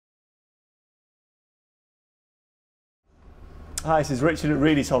Hi, this is Richard at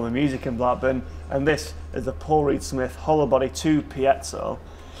Reidys Home and Music in Blackburn, and this is the Paul Reed Smith Hollowbody II Piezo.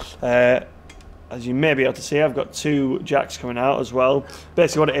 As you may be able to see, I've got two jacks coming out as well.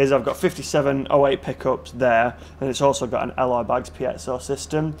 Basically what it is, I've got 5708 pickups there, and it's also got an alloy Baggs Piezo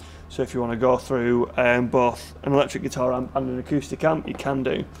System. So if you want to go through both an electric guitar amp and an acoustic amp, you can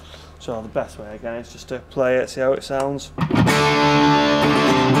do. So the best way again is just to play it, see how it sounds.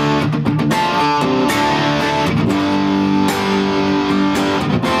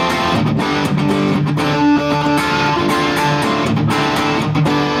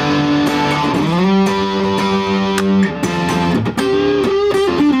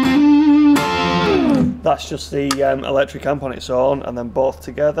 That's just the electric amp on its own, and then both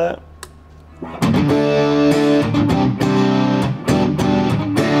together. And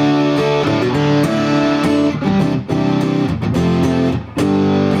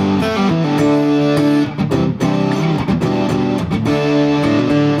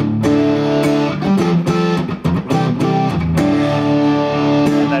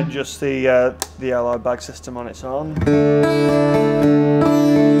then just the alloy bag system on its own.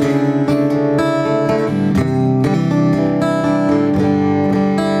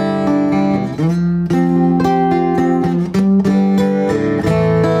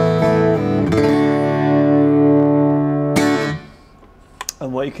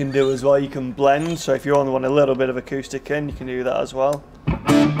 And what you can do as well, you can blend, so if you only want a little bit of acoustic in, you can do that as well.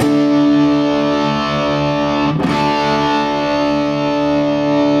 Blend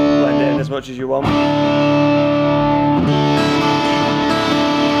it in as much as you want.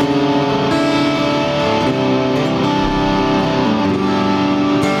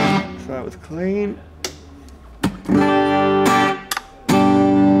 Try it with clean.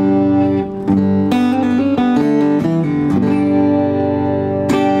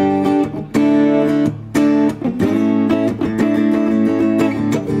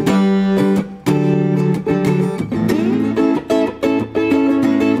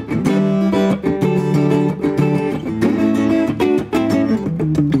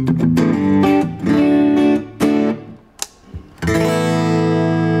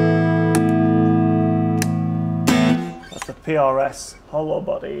 PRS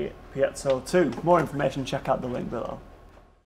Hollowbody Piezo II. For more information, check out the link below.